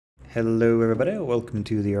Hello everybody, welcome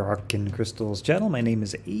to the Rock and Crystals channel. My name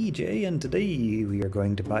is AJ and today we are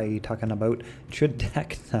going to be talking about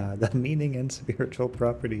Tridacna, the meaning and spiritual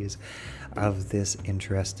properties of this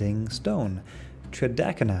interesting stone.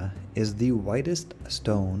 Tridacna is the whitest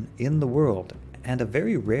stone in the world and a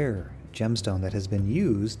very rare gemstone that has been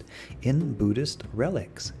used in Buddhist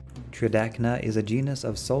relics. Tridacna is a genus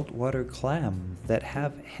of saltwater clam that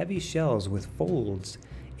have heavy shells with folds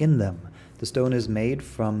in them. The stone is made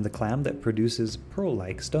from the clam that produces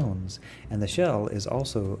pearl-like stones, and the shell is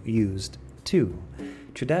also used too.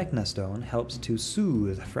 Tridacna stone helps to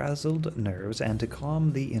soothe frazzled nerves and to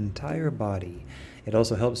calm the entire body. It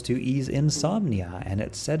also helps to ease insomnia, and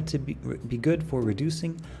it's said to be good for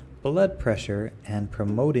reducing blood pressure and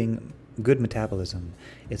promoting good metabolism.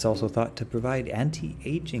 It's also thought to provide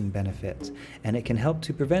anti-aging benefits, and it can help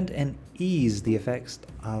to prevent and ease the effects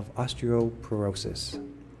of osteoporosis.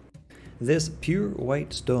 This pure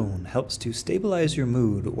white stone helps to stabilize your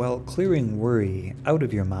mood while clearing worry out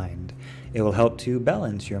of your mind. It will help to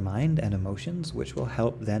balance your mind and emotions, which will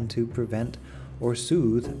help then to prevent or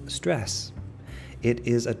soothe stress. It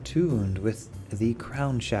is attuned with the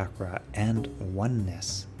crown chakra and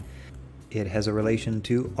oneness. It has a relation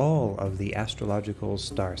to all of the astrological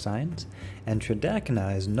star signs, and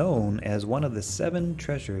Tridacna is known as one of the 7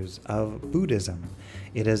 treasures of Buddhism.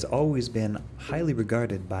 It has always been highly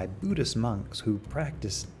regarded by Buddhist monks who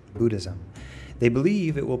practice Buddhism. They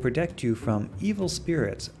believe it will protect you from evil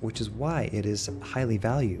spirits, which is why it is highly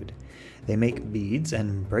valued. They make beads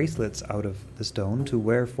and bracelets out of the stone to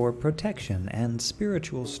wear for protection and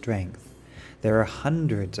spiritual strength. There are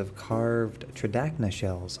hundreds of carved Tridacna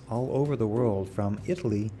shells all over the world, from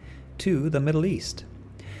Italy to the Middle East.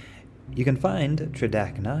 You can find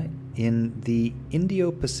Tridacna in the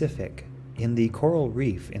Indo-Pacific, in the coral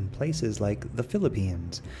reef in places like the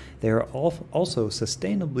Philippines. They are also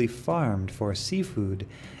sustainably farmed for seafood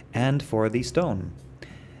and for the stone.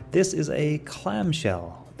 This is a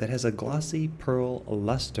clamshell that has a glossy pearl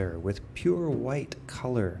luster with pure white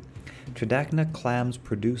color. Tridacna clams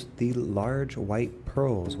produce the large white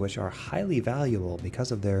pearls, which are highly valuable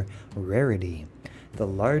because of their rarity. The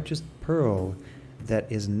largest pearl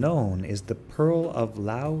that is known is the pearl of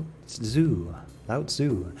Lao Tzu,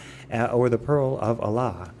 or the pearl of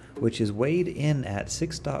Allah, which is weighed in at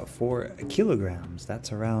 6.4 kilograms.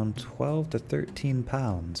 That's around 12 to 13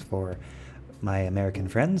 pounds for my American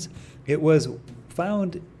friends. It was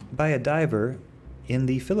found by a diver in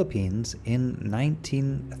the Philippines in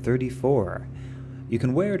 1934. You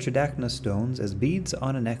can wear Tridacna stones as beads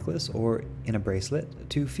on a necklace or in a bracelet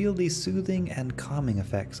to feel the soothing and calming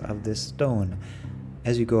effects of this stone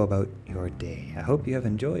as you go about your day. I hope you have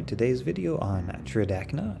enjoyed today's video on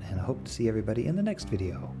Tridacna, and I hope to see everybody in the next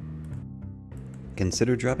video.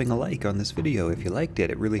 Consider dropping a like on this video if you liked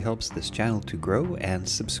it. It really helps this channel to grow, and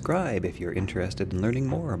subscribe if you're interested in learning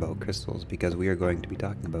more about crystals, because we are going to be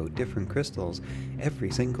talking about different crystals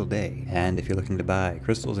every single day. And if you're looking to buy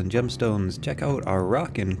crystals and gemstones, check out our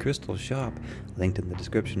Rock and Crystal shop, linked in the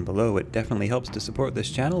description below. It definitely helps to support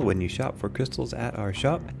this channel when you shop for crystals at our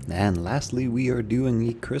shop. And lastly, we are doing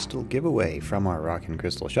a crystal giveaway from our Rock and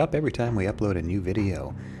Crystal shop every time we upload a new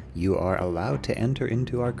video. You are allowed to enter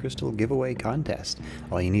into our crystal giveaway contest.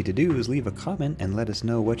 All you need to do is leave a comment and let us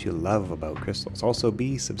know what you love about crystals. Also,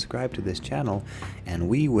 be subscribed to this channel, and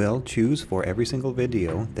we will choose for every single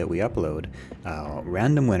video that we upload a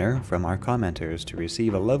random winner from our commenters to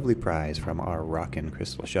receive a lovely prize from our Rock and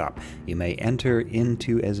Crystal shop. You may enter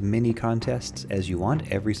into as many contests as you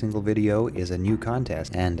want. Every single video is a new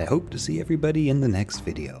contest, and I hope to see everybody in the next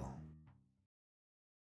video.